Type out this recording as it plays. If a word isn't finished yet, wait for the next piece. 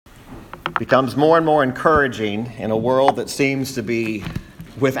becomes more and more encouraging in a world that seems to be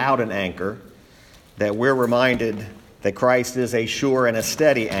without an anchor, that we're reminded that Christ is a sure and a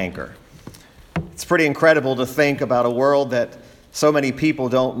steady anchor. It's pretty incredible to think about a world that so many people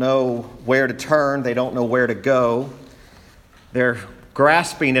don't know where to turn, they don't know where to go. They're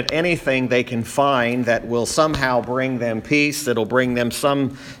grasping at anything they can find that will somehow bring them peace, that'll bring them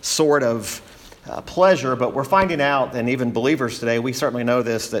some sort of pleasure, but we're finding out, and even believers today, we certainly know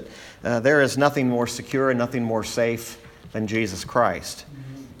this, that there is nothing more secure and nothing more safe than Jesus Christ.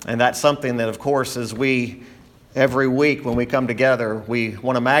 And that's something that, of course, as we, every week when we come together, we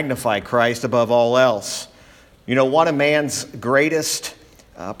want to magnify Christ above all else. You know, one of man's greatest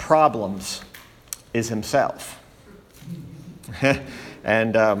problems is himself.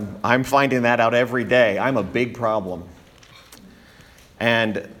 And I'm finding that out every day. I'm a big problem.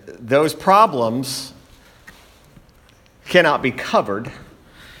 And those problems cannot be covered.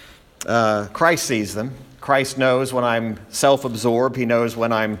 Christ sees them. Christ knows when I'm self-absorbed. He knows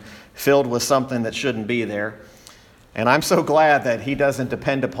when I'm filled with something that shouldn't be there. And I'm so glad that he doesn't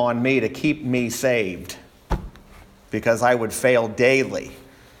depend upon me to keep me saved, because I would fail daily.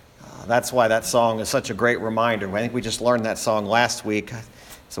 That's why that song is such a great reminder. I think we just learned that song last week.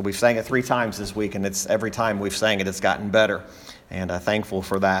 So we've sang it 3 times this week, and it's every time we've sang it, it's gotten better. And I'm thankful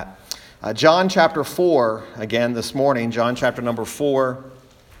for that. John chapter 4, again this morning, John chapter number 4.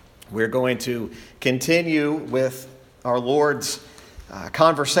 We're going to continue with our Lord's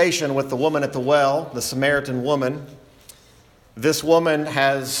conversation with the woman at the well, the Samaritan woman. This woman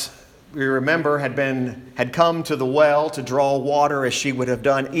we remember, had come to the well to draw water as she would have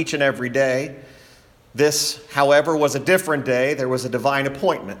done each and every day. This, however, was a different day. There was a divine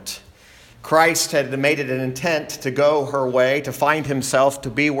appointment. Christ had made it an intent to go her way, to find himself, to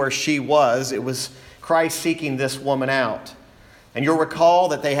be where she was. It was Christ seeking this woman out. And you'll recall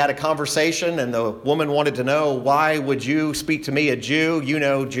that they had a conversation, and the woman wanted to know, why would you speak to me, a Jew? You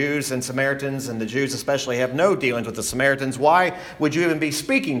know, Jews and Samaritans, and the Jews especially, have no dealings with the Samaritans. Why would you even be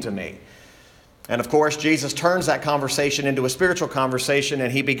speaking to me? And of course, Jesus turns that conversation into a spiritual conversation,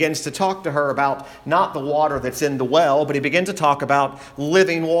 and he begins to talk to her about not the water that's in the well, but he begins to talk about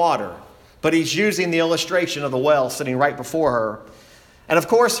living water. But he's using the illustration of the well sitting right before her. And of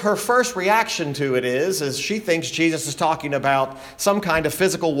course, her first reaction to it is she thinks Jesus is talking about some kind of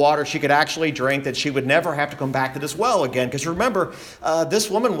physical water she could actually drink, that she would never have to come back to this well again. Because remember, this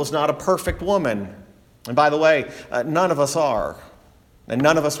woman was not a perfect woman. And by the way, none of us are. And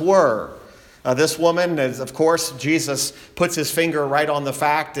none of us were. This woman, of course, Jesus puts his finger right on the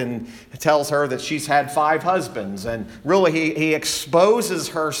fact and tells her that she's had 5 husbands. And really, he exposes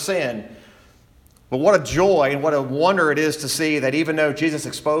her sin. But what a joy and what a wonder it is to see that even though Jesus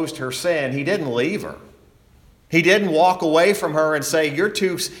exposed her sin, he didn't leave her. He didn't walk away from her and say, you're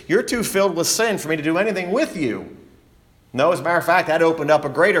too filled with sin for me to do anything with you. No, as a matter of fact, that opened up a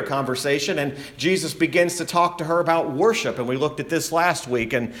greater conversation, and Jesus begins to talk to her about worship. And we looked at this last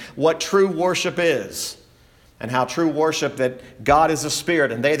week and what true worship is, and how true worship, that God is a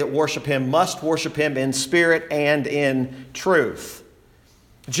spirit, and they that worship him must worship him in spirit and in truth.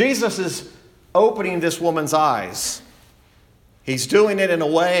 Jesus is opening this woman's eyes. He's doing it in a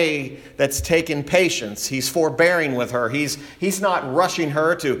way that's taken patience. He's forbearing with her. He's not rushing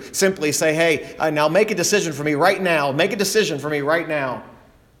her to simply say, hey, now make a decision for me right now. Make a decision for me right now.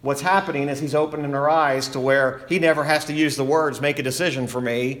 What's happening is he's opening her eyes to where he never has to use the words, make a decision for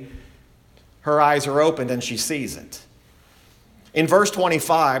me. Her eyes are opened and she sees it. In verse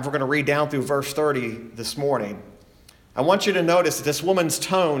 25, we're going to read down through verse 30 this morning. I want you to notice that this woman's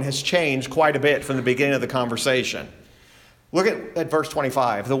tone has changed quite a bit from the beginning of the conversation. Look at verse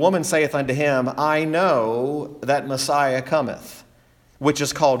 25. The woman saith unto him, I know that Messiah cometh, which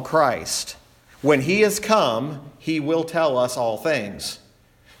is called Christ. When he is come, he will tell us all things.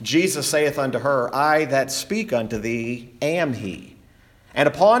 Jesus saith unto her, I that speak unto thee am he. And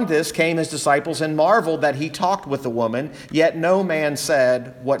upon this came his disciples and marveled that he talked with the woman, yet no man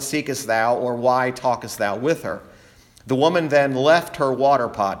said, What seekest thou, or why talkest thou with her? The woman then left her water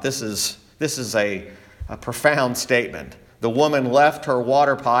pot. This is a profound statement. The woman left her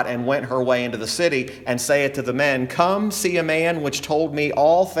water pot and went her way into the city, and saith to the men, Come see a man which told me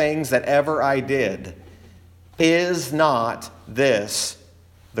all things that ever I did. Is not this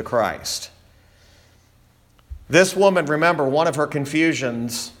the Christ? This woman, remember, one of her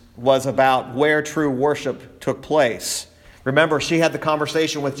confusions was about where true worship took place. Remember, she had the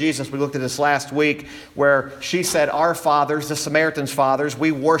conversation with Jesus. We looked at this last week where she said, our fathers, the Samaritans' fathers,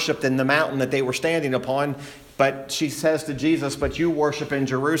 we worshiped in the mountain that they were standing upon. But she says to Jesus, but you worship in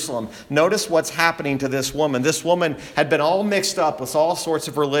Jerusalem. Notice what's happening to this woman. This woman had been all mixed up with all sorts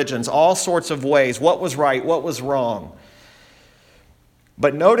of religions, all sorts of ways. What was right? What was wrong?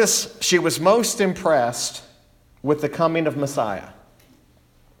 But notice she was most impressed with the coming of Messiah.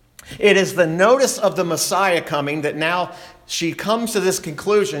 It is the notice of the Messiah coming that now she comes to this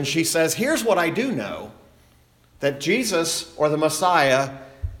conclusion. She says, here's what I do know, that Jesus, or the Messiah,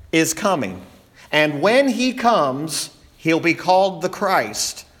 is coming. And when he comes, he'll be called the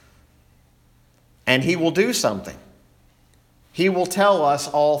Christ. And he will do something. He will tell us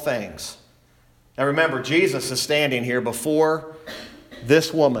all things. Now remember, Jesus is standing here before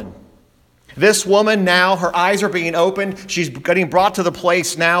this woman. This woman now, her eyes are being opened. She's getting brought to the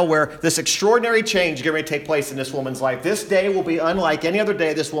place now where this extraordinary change is going to take place in this woman's life. This day will be unlike any other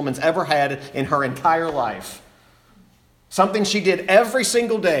day this woman's ever had in her entire life. Something she did every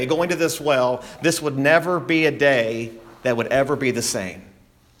single day going to this well. This would never be a day that would ever be the same.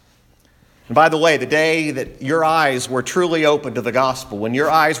 And by the way, the day that your eyes were truly open to the gospel, when your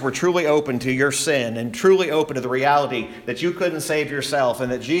eyes were truly open to your sin and truly open to the reality that you couldn't save yourself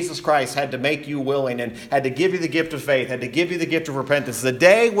and that Jesus Christ had to make you willing and had to give you the gift of faith, had to give you the gift of repentance, the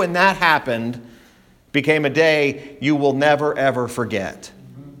day when that happened became a day you will never, ever forget.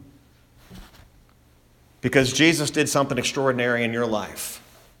 Because Jesus did something extraordinary in your life.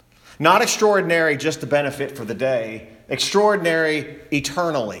 Not extraordinary just to benefit for the day, extraordinary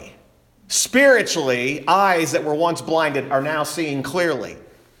eternally. Spiritually, eyes that were once blinded are now seeing clearly.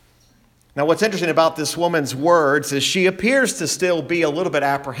 Now, what's interesting about this woman's words is she appears to still be a little bit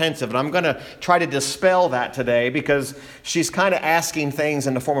apprehensive, and I'm going to try to dispel that today because she's kind of asking things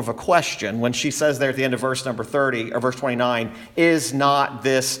in the form of a question when she says there at the end of verse number 30 or verse 29, "Is not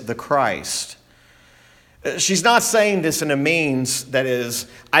this the Christ?" She's not saying this in a means that is,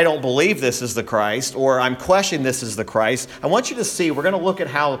 I don't believe this is the Christ, or I'm questioning this is the Christ. I want you to see, we're going to look at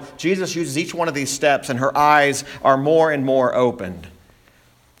how Jesus uses each one of these steps, and her eyes are more and more opened.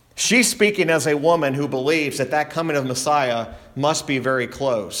 She's speaking as a woman who believes that that coming of Messiah must be very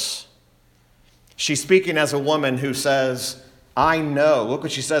close. She's speaking as a woman who says, I know, look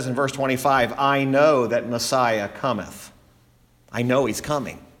what she says in verse 25, I know that Messiah cometh. I know he's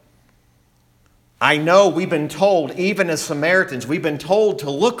coming. I know we've been told, even as Samaritans, we've been told to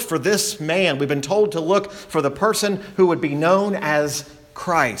look for this man. We've been told to look for the person who would be known as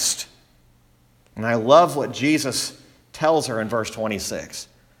Christ. And I love what Jesus tells her in verse 26.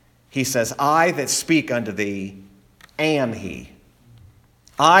 He says, I that speak unto thee am he.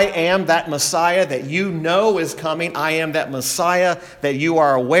 I am that Messiah that you know is coming. I am that Messiah that you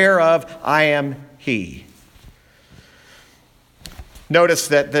are aware of. I am he. Notice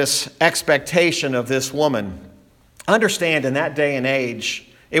that this expectation of this woman, understand in that day and age,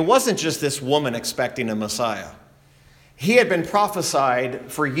 it wasn't just this woman expecting a Messiah. He had been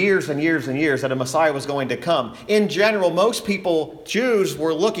prophesied for years and years and years that a Messiah was going to come. In general, most people, Jews,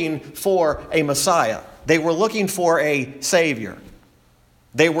 were looking for a Messiah. They were looking for a Savior.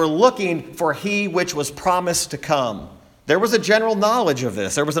 They were looking for he which was promised to come. There was a general knowledge of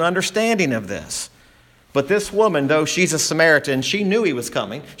this. There was an understanding of this. But this woman, though she's a Samaritan, she knew he was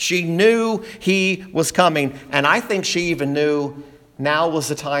coming. She knew he was coming. And I think she even knew now was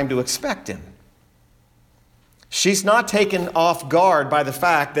the time to expect him. She's not taken off guard by the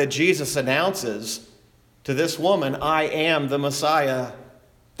fact that Jesus announces to this woman, I am the Messiah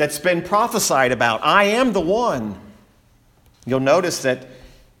that's been prophesied about. I am the one. You'll notice that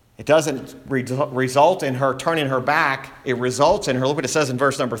it doesn't result in her turning her back. It results in her, look what it says in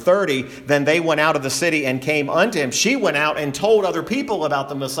verse number 30, then they went out of the city and came unto him. She went out and told other people about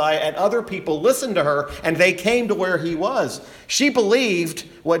the Messiah, and other people listened to her, and they came to where he was. She believed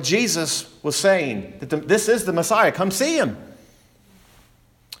what Jesus was saying, that this is the Messiah. Come see him.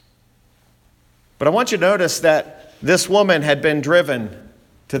 But I want you to notice that this woman had been driven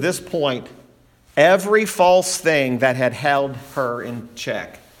to this point, every false thing that had held her in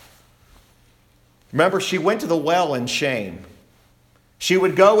check. Remember, she went to the well in shame. She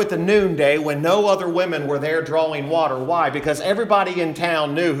would go at the noonday when no other women were there drawing water. Why? Because everybody in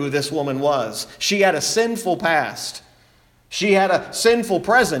town knew who this woman was. She had a sinful past. She had a sinful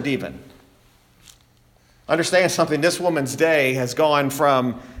present even. Understand something, this woman's day has gone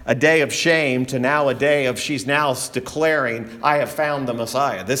from a day of shame to now a day of she's now declaring, I have found the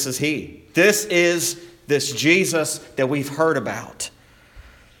Messiah. This is he. This is this Jesus that we've heard about.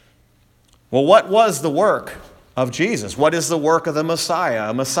 Well, what was the work of Jesus? What is the work of the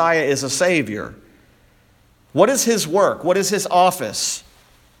Messiah? A Messiah is a Savior. What is his work? What is his office?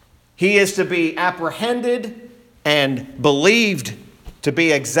 He is to be apprehended and believed to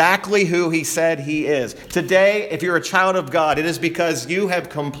be exactly who he said he is. Today, if you're a child of God, it is because you have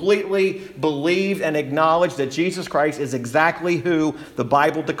completely believed and acknowledged that Jesus Christ is exactly who the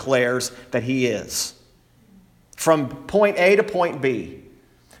Bible declares that he is. From point A to point B,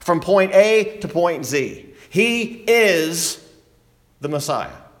 from point A to point Z, he is the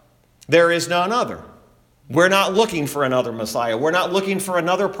Messiah. There is none other. We're not looking for another Messiah. We're not looking for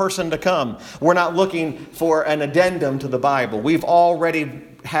another person to come. We're not looking for an addendum to the Bible. We've already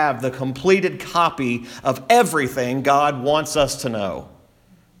have the completed copy of everything God wants us to know.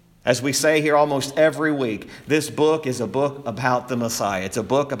 As we say here almost every week, this book is a book about the Messiah. It's a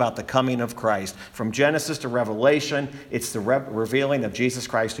book about the coming of Christ. From Genesis to Revelation, it's the revealing of Jesus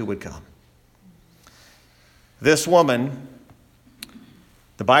Christ who would come. This woman,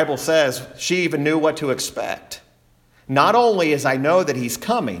 the Bible says she even knew what to expect. Not only as I know that he's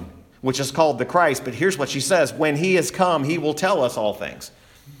coming, which is called the Christ, but here's what she says: when he has come, he will tell us all things.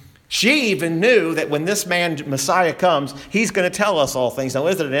 She even knew that when this man, Messiah, comes, he's going to tell us all things. Now,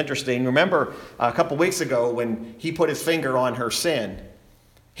 isn't it interesting? Remember a couple weeks ago when he put his finger on her sin,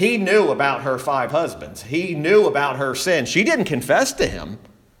 he knew about her 5 husbands. He knew about her sin. She didn't confess to him.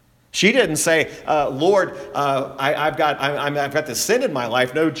 She didn't say, Lord, I've got this sin in my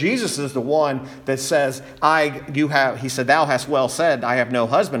life. No, Jesus is the one that says, he said, thou hast well said, I have no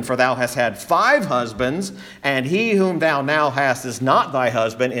husband, for thou hast had 5 husbands, and he whom thou now hast is not thy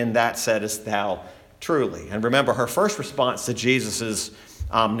husband, in that saidest thou truly. And remember, her first response to Jesus'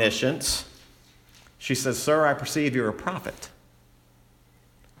 omniscience, she says, Sir, I perceive you're a prophet.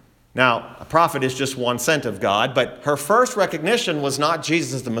 Now, a prophet is just one sent of God, but her first recognition was not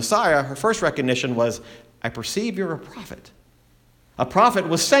Jesus as the Messiah. Her first recognition was, I perceive you're a prophet. A prophet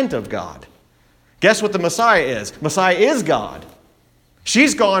was sent of God. Guess what the Messiah is? Messiah is God.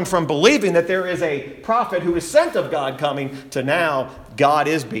 She's gone from believing that there is a prophet who is sent of God coming to now God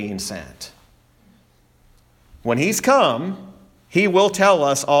is being sent. When he's come, he will tell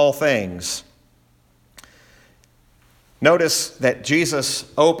us all things. Notice that Jesus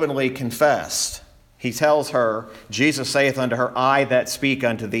openly confessed. He tells her, Jesus saith unto her, I that speak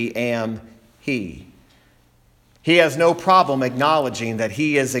unto thee am he. He has no problem acknowledging that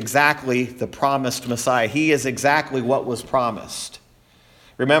he is exactly the promised Messiah. He is exactly what was promised.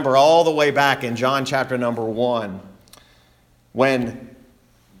 Remember all the way back in John chapter number 1, when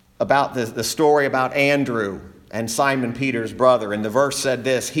about the story about Andrew and Simon Peter's brother. And the verse said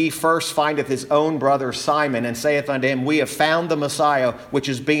this: he first findeth his own brother Simon, and saith unto him, we have found the Messiah, which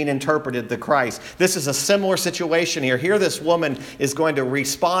is being interpreted the Christ. This is a similar situation here. Here this woman is going to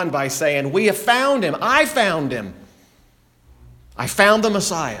respond by saying, we have found him. I found him. I found the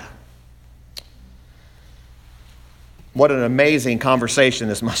Messiah. What an amazing conversation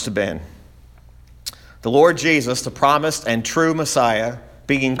this must have been. The Lord Jesus, the promised and true Messiah,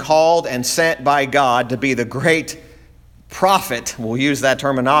 being called and sent by God to be the great prophet, we'll use that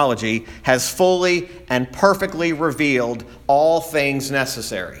terminology, has fully and perfectly revealed all things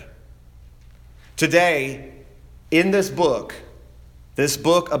necessary. Today, in this book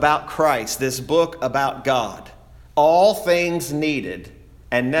about Christ, this book about God, all things needed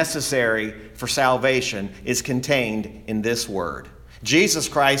and necessary for salvation is contained in this word. Jesus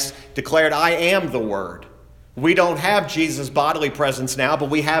Christ declared, I am the Word. We don't have Jesus' bodily presence now, but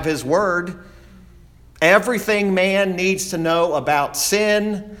we have his word. Everything man needs to know about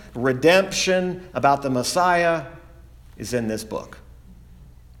sin, redemption, about the Messiah is in this book.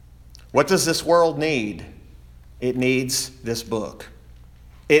 What does this world need? It needs this book.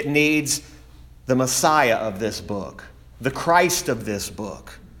 It needs the Messiah of this book, the Christ of this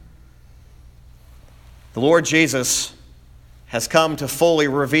book. The Lord Jesus has come to fully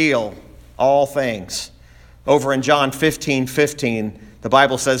reveal all things. Over in John 15:15, the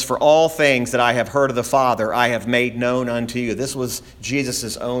Bible says, for all things that I have heard of the Father, I have made known unto you. This was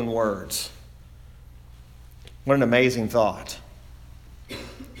Jesus' own words. What an amazing thought.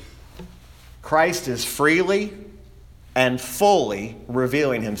 Christ is freely and fully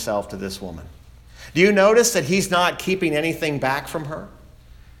revealing himself to this woman. Do you notice that he's not keeping anything back from her?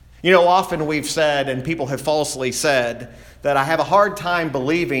 You know, often we've said, and people have falsely said, that I have a hard time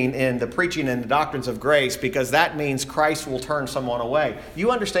believing in the preaching and the doctrines of grace because that means Christ will turn someone away.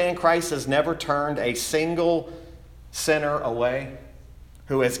 You understand Christ has never turned a single sinner away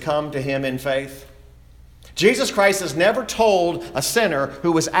who has come to him in faith? Jesus Christ has never told a sinner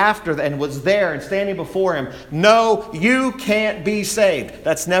who was after and was there and standing before him, no, you can't be saved.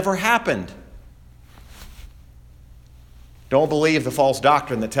 That's never happened. Don't believe the false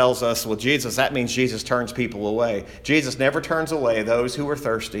doctrine that tells us, well, Jesus, that means Jesus turns people away. Jesus never turns away those who are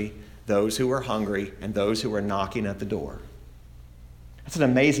thirsty, those who are hungry, and those who are knocking at the door. That's an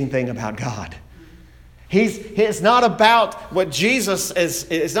amazing thing about God. It's not about what Jesus is,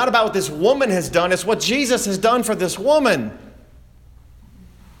 it's not about what this woman has done, it's what Jesus has done for this woman.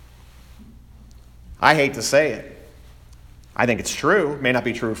 I hate to say it. I think it's true. It may not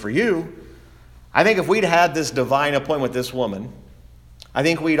be true for you. I think if we'd had this divine appointment with this woman, I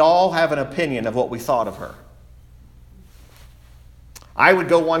think we'd all have an opinion of what we thought of her. I would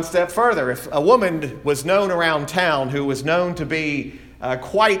go one step further. If a woman was known around town who was known to be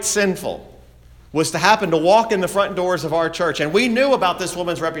quite sinful, was to happen to walk in the front doors of our church, and we knew about this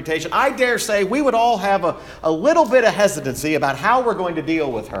woman's reputation, I dare say we would all have a little bit of hesitancy about how we're going to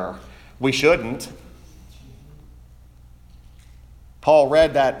deal with her. We shouldn't. Paul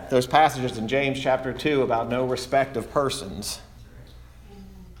read those passages in James chapter 2 about no respect of persons.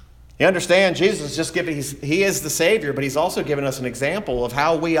 You understand, Jesus is just he is the Savior, but he's also given us an example of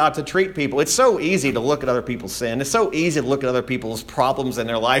how we ought to treat people. It's so easy to look at other people's sin. It's so easy to look at other people's problems in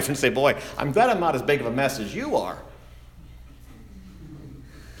their life and say, boy, I'm glad I'm not as big of a mess as you are.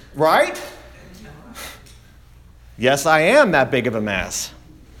 Right? Yes, I am that big of a mess.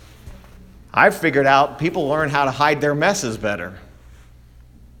 I've figured out people learn how to hide their messes better.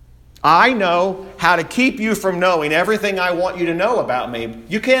 I know how to keep you from knowing everything I want you to know about me.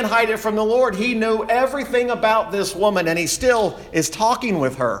 You can't hide it from the Lord. He knew everything about this woman, and he still is talking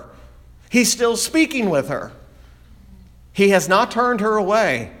with her. He's still speaking with her. He has not turned her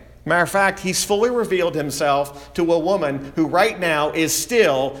away. Matter of fact, he's fully revealed himself to a woman who right now is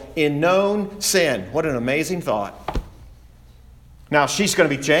still in known sin. What an amazing thought. Now, she's going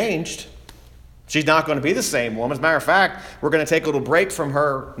to be changed. She's not going to be the same woman. As a matter of fact, we're going to take a little break from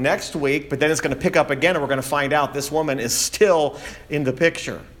her next week, but then it's going to pick up again, and we're going to find out this woman is still in the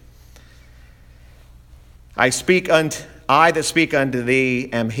picture. I that speak unto thee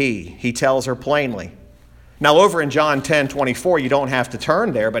am he. He tells her plainly. Now, over in John 10:24, you don't have to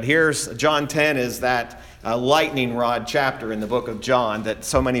turn there, but here's John 10 is that lightning rod chapter in the book of John that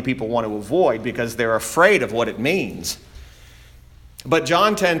so many people want to avoid because they're afraid of what it means. But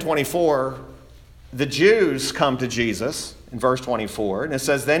John 10:24, the Jews come to Jesus in verse 24, and it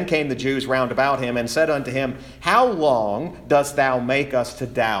says, Then came the Jews round about him and said unto him, How long dost thou make us to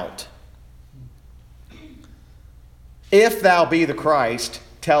doubt? If thou be the Christ,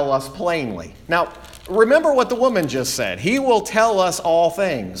 tell us plainly. Now, remember what the woman just said. He will tell us all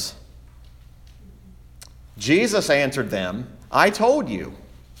things. Jesus answered them, I told you,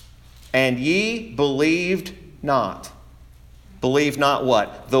 and ye believed not. Believe not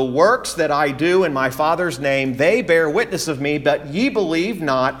what? The works that I do in my Father's name, they bear witness of me, but ye believe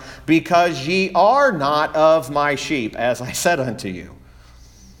not, because ye are not of my sheep, as I said unto you.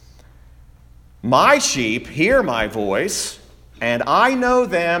 My sheep hear my voice, and I know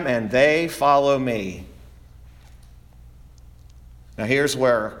them, and they follow me. Now here's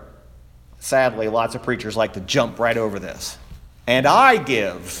where, sadly, lots of preachers like to jump right over this. And I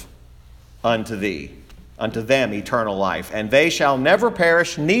give unto them eternal life, and they shall never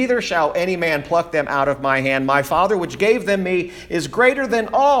perish, neither shall any man pluck them out of my hand. My Father which gave them me is greater than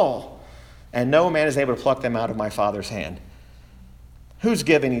all, and no man is able to pluck them out of my Father's hand. Who's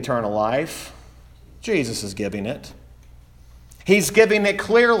giving eternal life? Jesus is giving it. He's giving it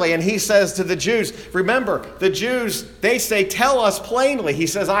clearly, and he says to the Jews, remember, the Jews, they say, tell us plainly. He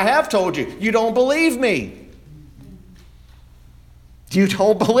says, I have told you. You don't believe me. You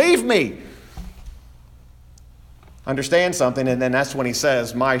don't believe me. Understand something, and then that's when he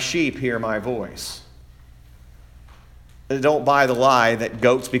says, my sheep hear my voice. Don't buy the lie that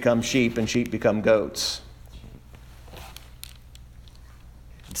goats become sheep and sheep become goats.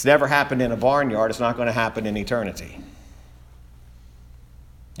 It's never happened in a barnyard. It's not going to happen in eternity.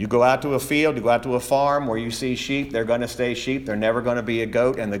 You go out to a field, you go out to a farm where you see sheep, they're going to stay sheep. They're never going to be a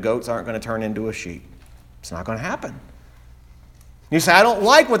goat, and the goats aren't going to turn into a sheep. It's not going to happen. You say, I don't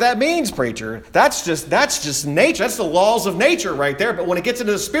like what that means, preacher. That's just nature. That's the laws of nature right there. But when it gets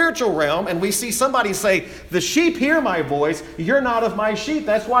into the spiritual realm and we see somebody say, the sheep hear my voice, you're not of my sheep,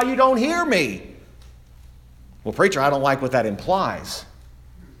 that's why you don't hear me. Well, preacher, I don't like what that implies.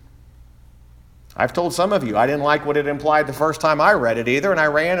 I've told some of you I didn't like what it implied the first time I read it either, and I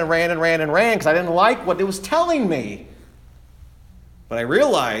ran because I didn't like what it was telling me. But I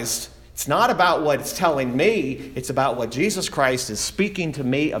realized it's not about what it's telling me, it's about what Jesus Christ is speaking to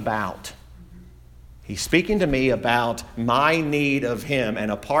me about. He's speaking to me about my need of him,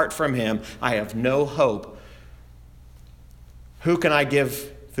 and apart from him, I have no hope. Who can I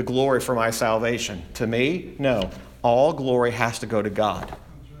give the glory for my salvation? To me? No. All glory has to go to God.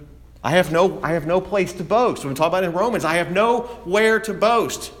 I have no place to boast. When we talk about in Romans, I have nowhere to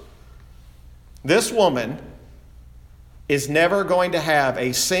boast. This woman is never going to have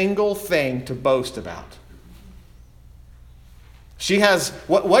a single thing to boast about. She has,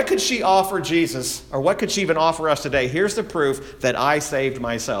 what could she offer Jesus, or what could she even offer us today? Here's the proof that I saved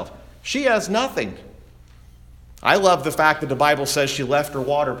myself. She has nothing. I love the fact that the Bible says she left her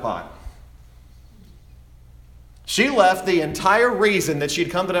water pot. She left the entire reason that she'd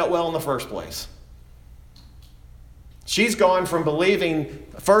come to that well in the first place. She's gone from believing,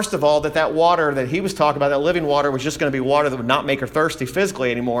 first of all, that water that he was talking about, that living water, was just going to be water that would not make her thirsty physically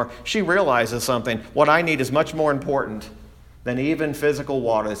anymore. She realizes something. What I need is much more important than even physical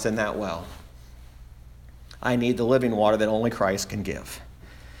water that's in that well. I need the living water that only Christ can give.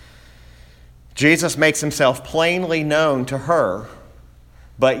 Jesus makes himself plainly known to her,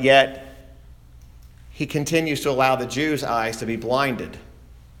 but yet he continues to allow the Jews' eyes to be blinded.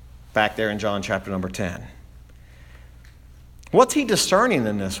 Back there in John chapter number 10. What's he discerning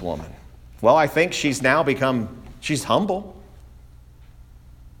in this woman? Well, I think she's humble.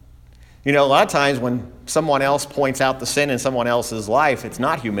 You know, a lot of times when someone else points out the sin in someone else's life, it's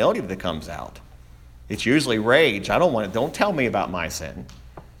not humility that comes out. It's usually rage. Don't tell me about my sin.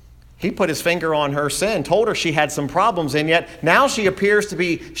 He put his finger on her sin, told her she had some problems, and yet now she appears to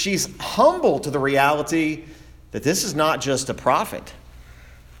be, she's humble to the reality that this is not just a prophet.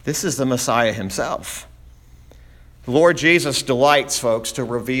 This is the Messiah himself. The Lord Jesus delights, folks, to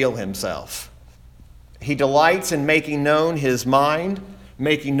reveal himself. He delights in making known his mind,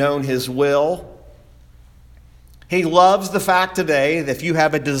 making known his will. He loves the fact today that if you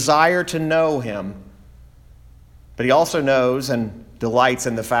have a desire to know him, but he also knows and delights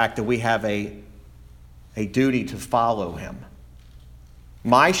in the fact that we have a duty to follow him.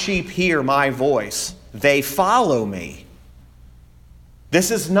 My sheep hear my voice. They follow me. This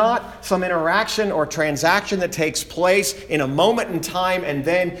is not some interaction or transaction that takes place in a moment in time and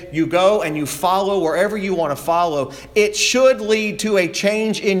then you go and you follow wherever you want to follow. It should lead to a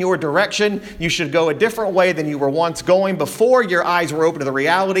change in your direction. You should go a different way than you were once going before your eyes were open to the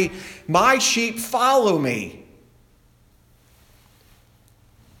reality. My sheep follow me.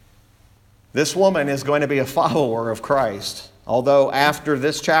 This woman is going to be a follower of Christ. Although after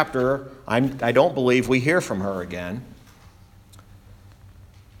this chapter, I don't believe we hear from her again.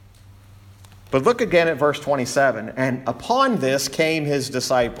 But look again at verse 27. And upon this came his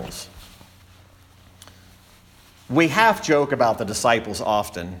disciples. We half joke about the disciples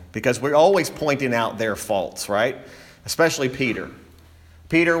often because we're always pointing out their faults, right? Especially Peter.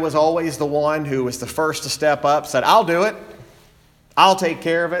 Peter was always the one who was the first to step up, said, I'll do it. I'll take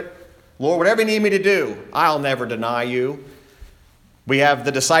care of it. Lord, whatever you need me to do, I'll never deny you. We have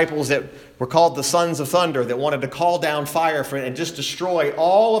the disciples that were called the sons of thunder that wanted to call down fire and just destroy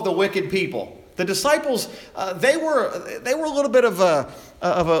all of the wicked people. The disciples, they were a little bit of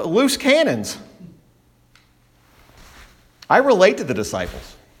a loose cannons. I relate to the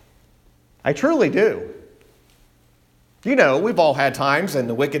disciples. I truly do. You know, we've all had times in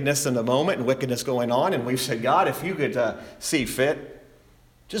the wickedness in the moment and wickedness going on, and we've said, God, if you could see fit,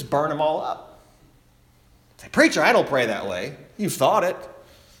 just burn them all up. Say, preacher, I don't pray that way. You've thought it.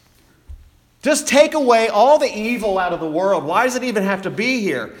 Just take away all the evil out of the world. Why does it even have to be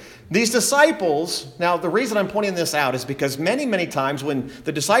here? These disciples, now the reason I'm pointing this out is because many, many times when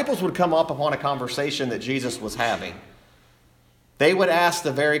the disciples would come up upon a conversation that Jesus was having, they would ask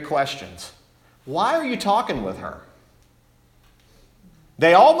the very questions. Why are you talking with her?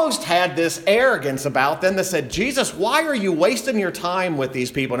 They almost had this arrogance about them that said, Jesus, why are you wasting your time with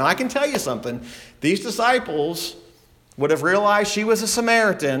these people? Now I can tell you something. These disciples would have realized she was a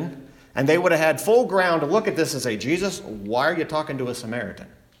Samaritan, and they would have had full ground to look at this and say, Jesus, why are you talking to a Samaritan?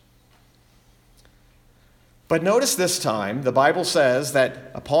 But notice this time, the Bible says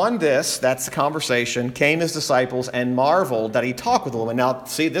that upon this, that's the conversation, came his disciples and marveled that he talked with the woman. Now,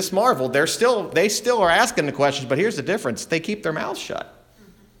 see, this marveled, they still are asking the questions, but here's the difference. They keep their mouths shut.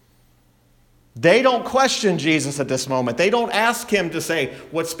 They don't question Jesus at this moment. They don't ask him to say,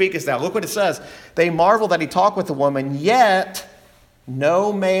 what speakest thou? Look what it says. They marveled that he talked with the woman, yet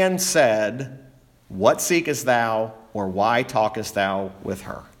no man said, what seekest thou, or why talkest thou with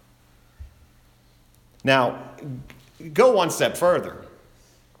her? Now, go one step further.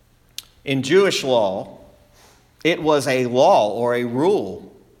 In Jewish law, it was a law or a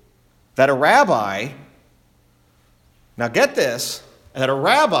rule that a rabbi, now get this, that a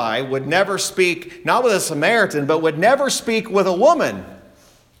rabbi would never speak, not with a Samaritan, but would never speak with a woman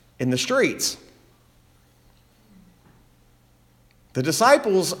in the streets. The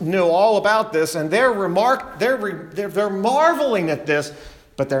disciples knew all about this, and they're marveling at this,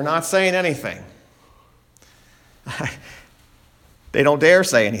 but they're not saying anything. They don't dare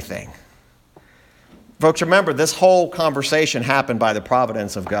say anything. Folks, remember, this whole conversation happened by the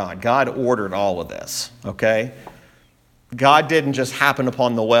providence of God. God ordered all of this, okay? God didn't just happen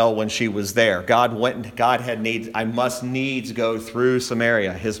upon the well when she was there. God had needs. I must needs go through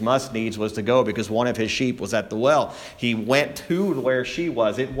Samaria. His must needs was to go because one of his sheep was at the well. He went to where she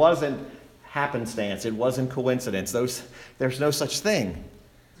was. It wasn't happenstance. It wasn't coincidence. There's no such thing.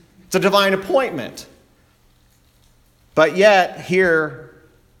 It's a divine appointment. But yet, here,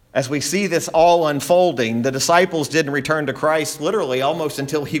 as we see this all unfolding, the disciples didn't return to Christ literally almost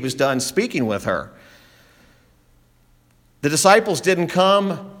until he was done speaking with her. The disciples didn't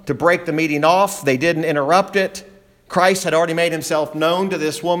come to break the meeting off. They didn't interrupt it. Christ had already made himself known to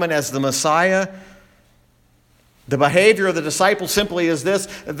this woman as the Messiah. The behavior of the disciples simply is this.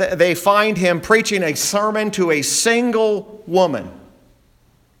 They find him preaching a sermon to a single woman.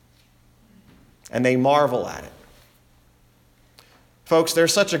 And they marvel at it. Folks,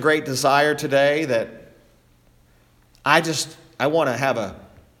 there's such a great desire today that I want to have a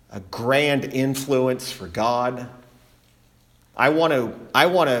grand influence for God. I want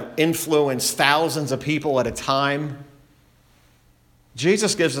to influence thousands of people at a time.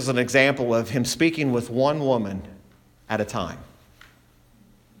 Jesus gives us an example of him speaking with one woman at a time.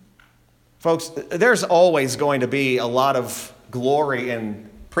 Folks, there's always going to be a lot of glory in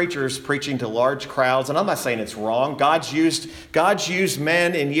preachers preaching to large crowds, and I'm not saying it's wrong. God's used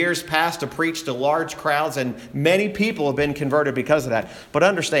men in years past to preach to large crowds, and many people have been converted because of that. But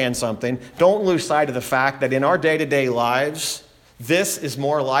understand something. Don't lose sight of the fact that in our day-to-day lives, this is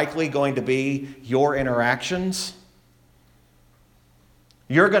more likely going to be your interactions.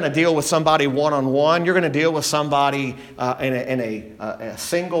 You're going to deal with somebody one-on-one. You're going to deal with somebody in a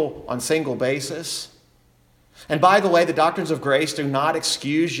single basis. And by the way, the doctrines of grace do not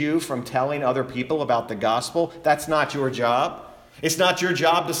excuse you from telling other people about the gospel. That's not your job. It's not your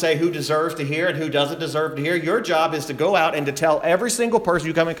job to say who deserves to hear and who doesn't deserve to hear. Your job is to go out and to tell every single person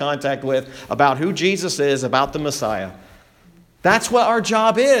you come in contact with about who Jesus is, about the Messiah. That's what our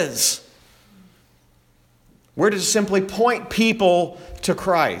job is. We're to simply point people to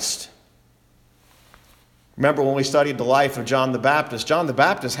Christ. Remember when we studied the life of John the Baptist? John the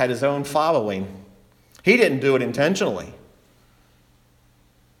Baptist had his own following. He didn't do it intentionally.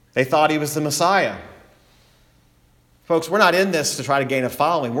 They thought he was the Messiah. Folks, we're not in this to try to gain a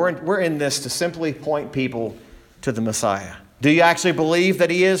following. We're in this to simply point people to the Messiah. Do you actually believe that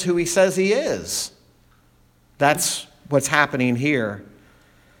he is who he says he is? That's what's happening here.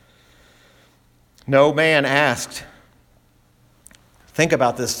 No man asked. Think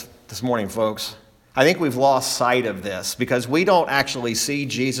about this morning, folks. I think we've lost sight of this because we don't actually see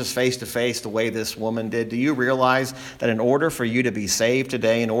Jesus face to face the way this woman did. Do you realize that in order for you to be saved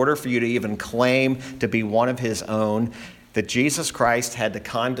today, in order for you to even claim to be one of his own, that Jesus Christ had to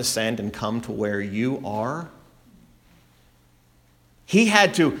condescend and come to where you are? He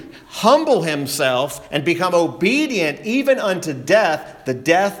had to humble himself and become obedient even unto death, the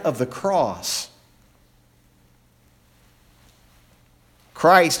death of the cross.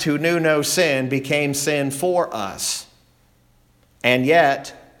 Christ, who knew no sin, became sin for us. And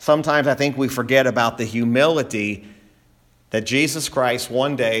yet, sometimes I think we forget about the humility that Jesus Christ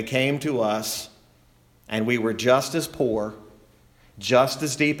one day came to us, and we were just as poor, just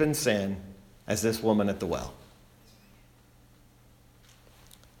as deep in sin as this woman at the well.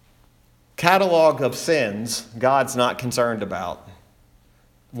 Catalog of sins, God's not concerned about.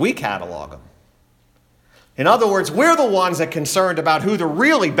 We catalog them. In other words, we're the ones that are concerned about who the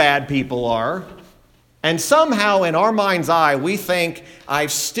really bad people are. And somehow in our mind's eye, we think,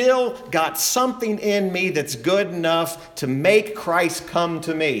 I've still got something in me that's good enough to make Christ come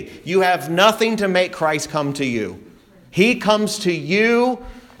to me. You have nothing to make Christ come to you. He comes to you,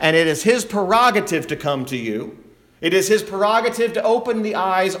 and it is his prerogative to come to you. It is his prerogative to open the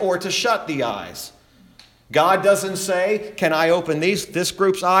eyes or to shut the eyes. God doesn't say, can I open this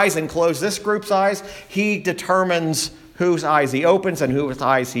group's eyes and close this group's eyes? He determines whose eyes he opens and whose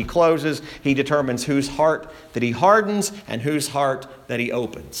eyes he closes. He determines whose heart that he hardens and whose heart that he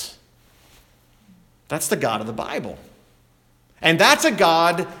opens. That's the God of the Bible. And that's a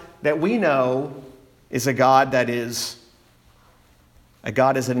God that we know is a God that is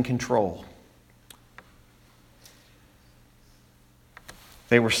in control.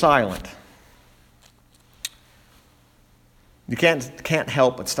 They were silent. You can't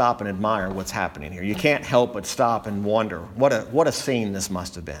help but stop and admire what's happening here. You can't help but stop and wonder what a scene this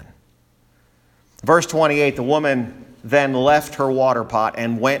must have been. Verse 28, the woman then left her water pot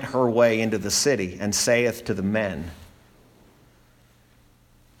and went her way into the city and saith to the men.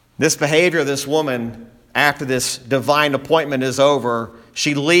 This behavior of this woman after this divine appointment is over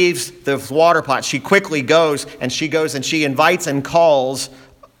She leaves the water pot. She quickly goes and she invites and calls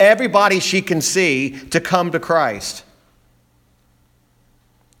everybody she can see to come to Christ.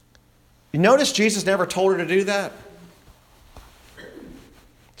 You notice Jesus never told her to do that?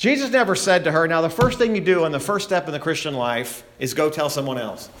 Jesus never said to her, now the first thing you do on the first step in the Christian life is go tell someone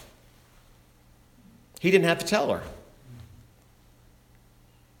else. He didn't have to tell her.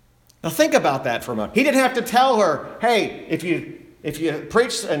 Now think about that for a moment. He didn't have to tell her, hey, if you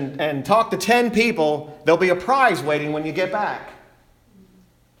preach and talk to 10 people, there'll be a prize waiting when you get back.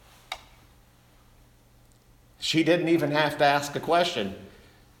 She didn't even have to ask a question.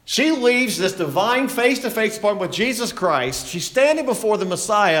 She leaves this divine face-to-face appointment with Jesus Christ. She's standing before the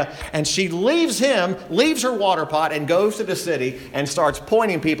Messiah, and she leaves him, leaves her water pot, and goes to the city and starts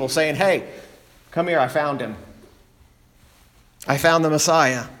pointing people, saying, hey, come here, I found him. I found the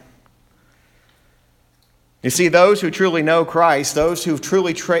Messiah. You see, those who truly know Christ, those who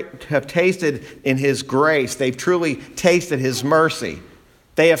truly have tasted in his grace, they've truly tasted his mercy.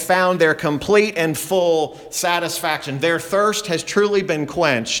 They have found their complete and full satisfaction. Their thirst has truly been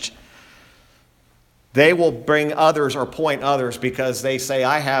quenched. They will bring others or point others because they say,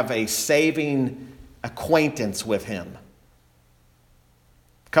 I have a saving acquaintance with him.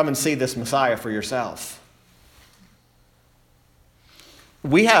 Come and see this Messiah for yourself.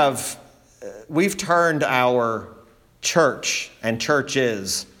 We've turned our church and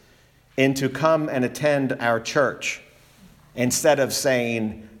churches into come and attend our church instead of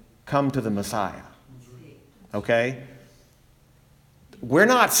saying, come to the Messiah. Okay? We're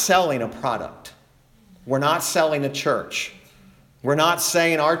not selling a product. We're not selling a church. We're not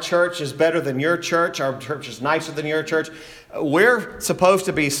saying our church is better than your church, our church is nicer than your church. We're supposed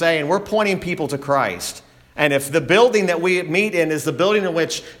to be saying, we're pointing people to Christ. And if the building that we meet in is the building in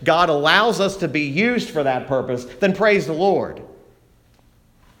which God allows us to be used for that purpose, then praise the Lord.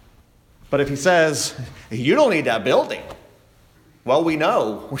 But if he says, you don't need that building, well, we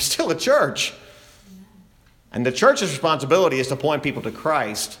know we're still a church. And the church's responsibility is to point people to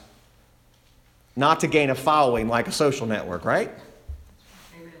Christ, not to gain a following like a social network, right?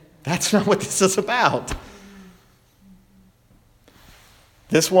 Amen. That's not what this is about.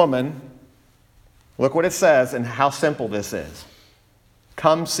 This woman, look what it says and how simple this is.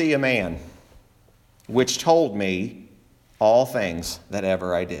 Come see a man which told me all things that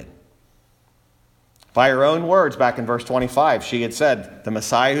ever I did. By her own words, back in verse 25, she had said, the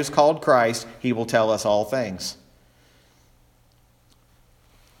Messiah who's called Christ, he will tell us all things.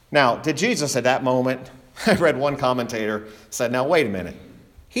 Now, did Jesus at that moment, I read one commentator said, now wait a minute,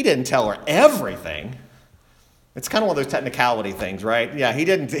 he didn't tell her everything. It's kind of one of those technicality things, right? Yeah, he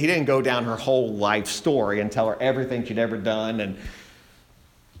didn't go down her whole life story and tell her everything she'd ever done.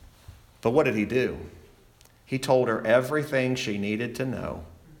 But what did he do? He told her everything she needed to know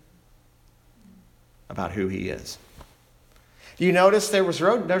about who he is. You notice there's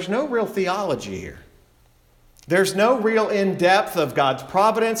no real theology here. There's no real in-depth of God's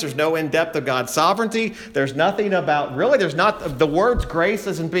providence. There's no in-depth of God's sovereignty. There's nothing about, the words grace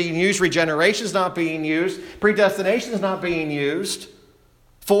isn't being used. Regeneration is not being used. Predestination is not being used.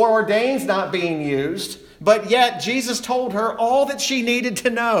 Foreordained is not being used. But yet Jesus told her all that she needed to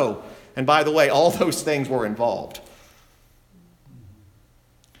know. And by the way, all those things were involved.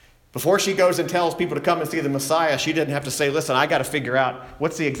 Before she goes and tells people to come and see the Messiah, she didn't have to say, listen, I got to figure out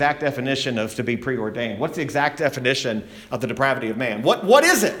what's the exact definition of to be preordained. What's the exact definition of the depravity of man? What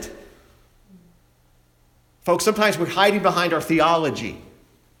is it? Folks, sometimes we're hiding behind our theology.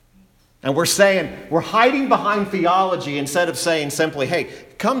 And we're hiding behind theology instead of saying simply, hey,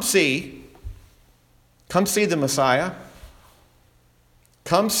 come see the Messiah.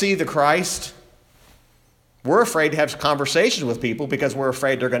 Come see the Christ. We're afraid to have conversations with people because we're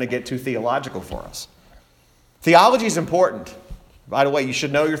afraid they're going to get too theological for us. Theology is important. By the way, you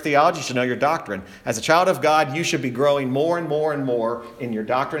should know your theology, you should know your doctrine. As a child of God, you should be growing more and more and more in your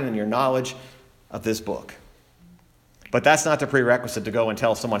doctrine and your knowledge of this book. But that's not the prerequisite to go and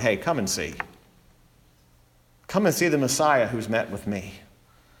tell someone, hey, come and see. Come and see the Messiah who's met with me.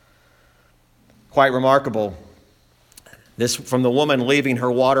 Quite remarkable. This from the woman leaving her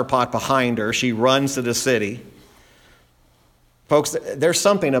water pot behind her. She runs to the city. Folks, there's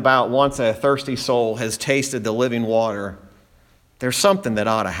something about once a thirsty soul has tasted the living water, there's something that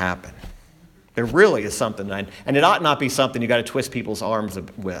ought to happen. There really is something. And it ought not be something you got to twist people's arms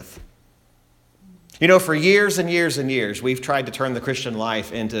with. You know, for years and years and years, we've tried to turn the Christian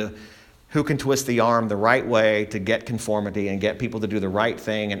life into who can twist the arm the right way to get conformity and get people to do the right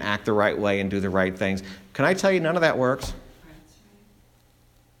thing and act the right way and do the right things. Can I tell you, none of that works?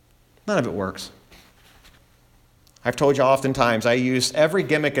 None of it works. I've told you oftentimes I used every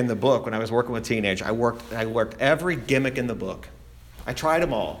gimmick in the book when I was working with teenagers. I worked every gimmick in the book. I tried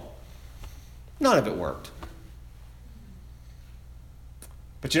them all. None of it worked.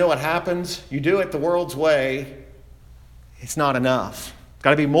 But you know what happens? You do it the world's way, it's not enough. Got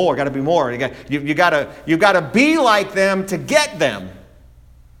to be more, got to be more. You got to be like them to get them.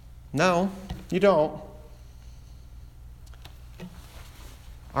 No, you don't.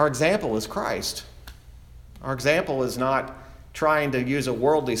 Our example is Christ. Our example is not trying to use a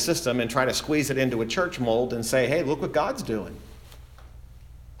worldly system and try to squeeze it into a church mold and say, hey, look what God's doing.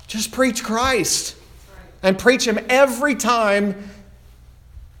 Just preach Christ. And preach Him every time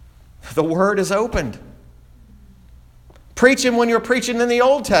the Word is opened. Preach Him when you're preaching in the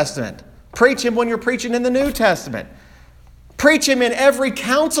Old Testament. Preach Him when you're preaching in the New Testament. Preach Him in every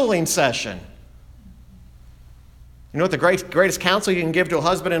counseling session. You know what the greatest counsel you can give to a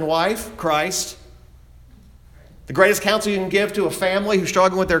husband and wife? Christ. The greatest counsel you can give to a family who's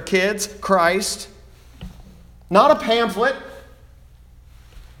struggling with their kids? Christ. Not a pamphlet.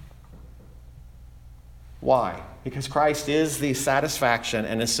 Why? Because Christ is the satisfaction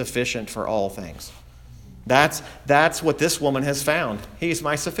and is sufficient for all things. That's what this woman has found. He's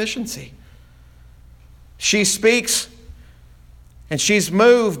my sufficiency. She speaks and she's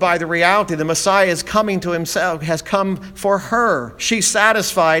moved by the reality the Messiah is coming to himself, has come for her. She's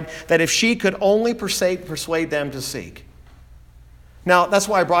satisfied that if she could only persuade them to seek. Now, that's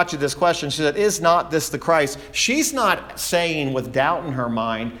why I brought you this question. She said, is not this the Christ? She's not saying with doubt in her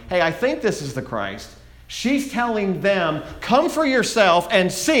mind, hey, I think this is the Christ. She's telling them, come for yourself and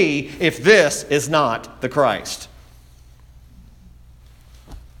see if this is not the Christ.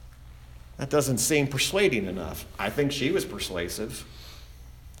 That doesn't seem persuading enough. I think she was persuasive.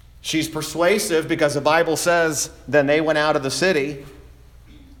 She's persuasive because the Bible says, then they went out of the city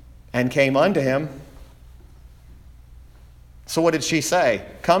and came unto him. So what did she say?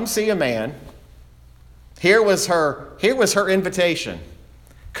 Come see a man. Here was her invitation.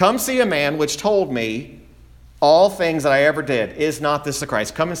 Come see a man which told me all things that I ever did. Is not this the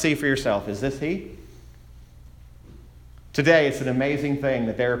Christ? Come and see for yourself. Is this he? Today, it's an amazing thing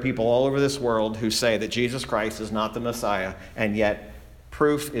that there are people all over this world who say that Jesus Christ is not the Messiah, and yet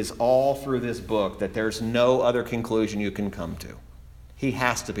proof is all through this book that there's no other conclusion you can come to. He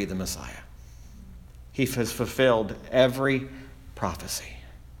has to be the Messiah. He has fulfilled every prophecy.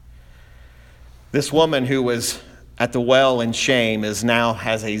 This woman who was at the well in shame now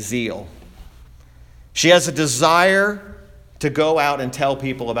has a zeal. She has a desire to go out and tell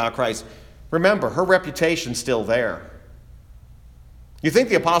people about Christ. Remember, her reputation's still there. You think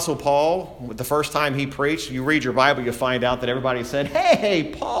the Apostle Paul, the first time he preached, you read your Bible, you find out that everybody said,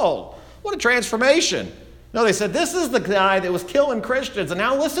 hey, Paul, what a transformation. No, they said, this is the guy that was killing Christians, and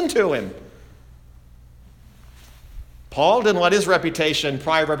now listen to him. Paul didn't let his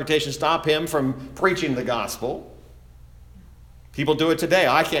prior reputation, stop him from preaching the gospel. People do it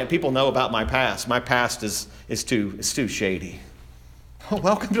today. People know about my past. My past is too shady. Oh,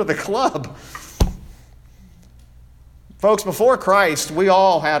 welcome to the club. Folks, before Christ, we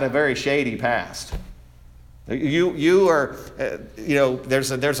all had a very shady past. You are, there's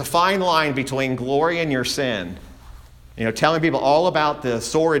a fine line between glory and your sin. Telling people all about the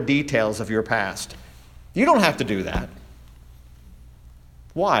sordid details of your past. You don't have to do that.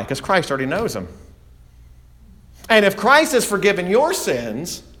 Why? Because Christ already knows them. And if Christ has forgiven your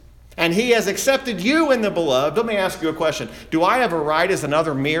sins, and he has accepted you in the beloved, let me ask you a question. Do I have a right as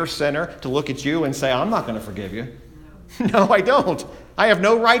another mere sinner to look at you and say, I'm not going to forgive you? No, I don't. I have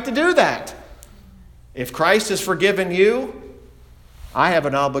no right to do that. If Christ has forgiven you, I have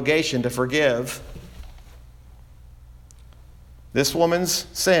an obligation to forgive. This woman's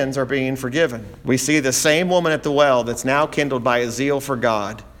sins are being forgiven. We see the same woman at the well that's now kindled by a zeal for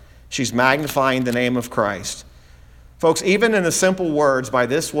God. She's magnifying the name of Christ. Folks, even in the simple words by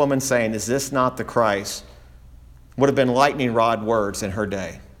this woman saying, is this not the Christ, would have been lightning rod words in her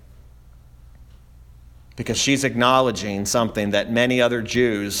day. Because she's acknowledging something that many other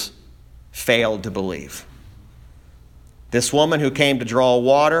Jews failed to believe. This woman who came to draw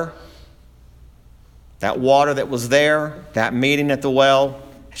water, that water that was there, that meeting at the well,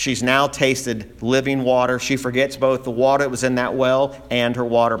 she's now tasted living water. She forgets both the water that was in that well and her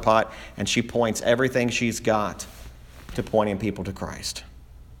water pot, and she points everything she's got to pointing people to Christ.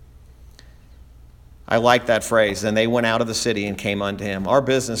 I like that phrase. And they went out of the city and came unto him. Our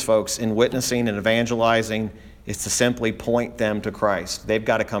business, folks, in witnessing and evangelizing is to simply point them to Christ. They've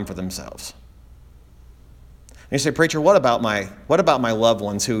got to come for themselves. And you say, preacher, what about my loved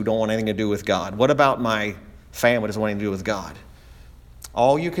ones who don't want anything to do with God? What about my family that doesn't want anything to do with God?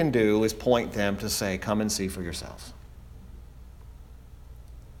 all you can do is point them to say, come and see for yourselves.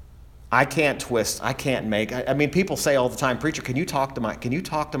 I can't twist. I can't make. I mean, people say all the time, preacher, can you talk to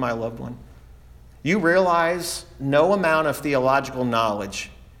my loved one? You realize no amount of theological knowledge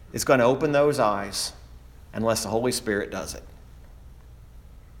is going to open those eyes unless the Holy Spirit does it.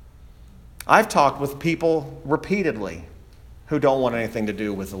 I've talked with people repeatedly who don't want anything to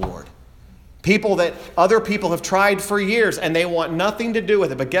do with the Lord. People that other people have tried for years and they want nothing to do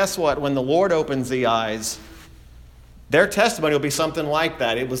with it. But guess what? When the Lord opens the eyes, their testimony will be something like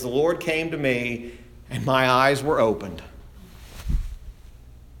that. It was the Lord came to me and my eyes were opened.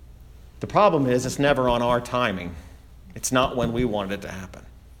 The problem is it's never on our timing. It's not when we wanted it to happen.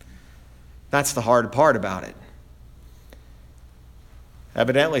 That's the hard part about it.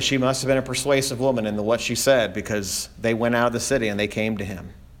 Evidently, she must have been a persuasive woman in what she said, because they went out of the city and they came to him.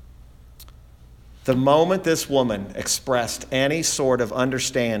 The moment this woman expressed any sort of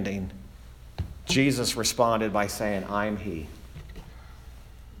understanding, Jesus responded by saying, I'm he.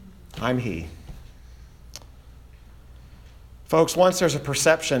 I'm he. Folks, once there's a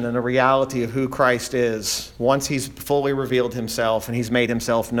perception and a reality of who Christ is, once he's fully revealed himself and he's made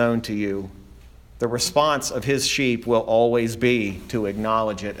himself known to you, the response of his sheep will always be to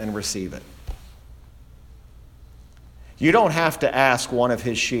acknowledge it and receive it. You don't have to ask one of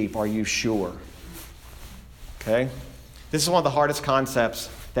his sheep, are you sure? Okay? This is one of the hardest concepts,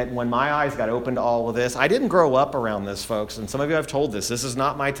 that when my eyes got open to all of this, I didn't grow up around this, folks, and some of you have told this. This is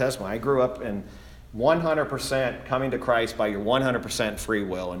not my testimony. I grew up in 100% coming to Christ by your 100% free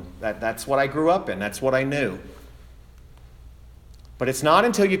will, and that's what I grew up in. That's what I knew. But it's not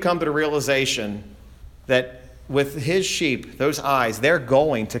until you come to the realization that with his sheep, those eyes, they're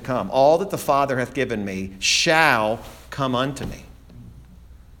going to come. All that the Father hath given me shall come unto me.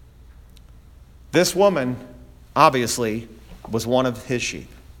 This woman, obviously, was one of his sheep.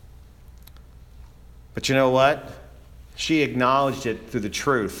 But you know what? She acknowledged it through the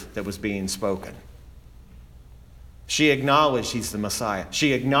truth that was being spoken. She acknowledged he's the Messiah.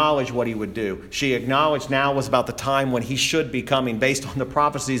 She acknowledged what he would do. She acknowledged now was about the time when he should be coming based on the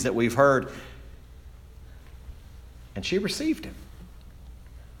prophecies that we've heard. And she received him.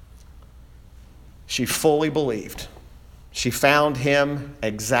 She fully believed. She found him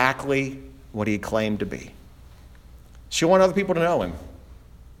exactly what he claimed to be. She wanted other people to know him.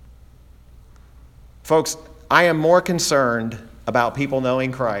 Folks, I am more concerned about people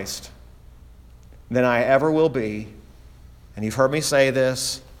knowing Christ than I ever will be, and you've heard me say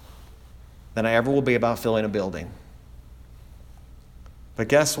this, than I ever will be about filling a building. But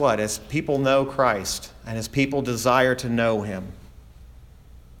guess what? As people know Christ and as people desire to know him,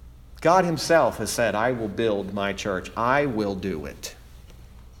 God himself has said, I will build my church. I will do it.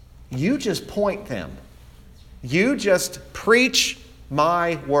 You just point them. You just preach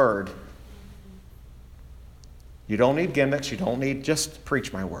my word. You don't need gimmicks. You don't need, just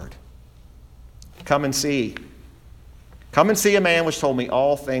preach my word. Come and see. Come and see a man which told me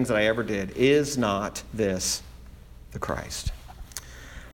all things that I ever did. Is not this the Christ?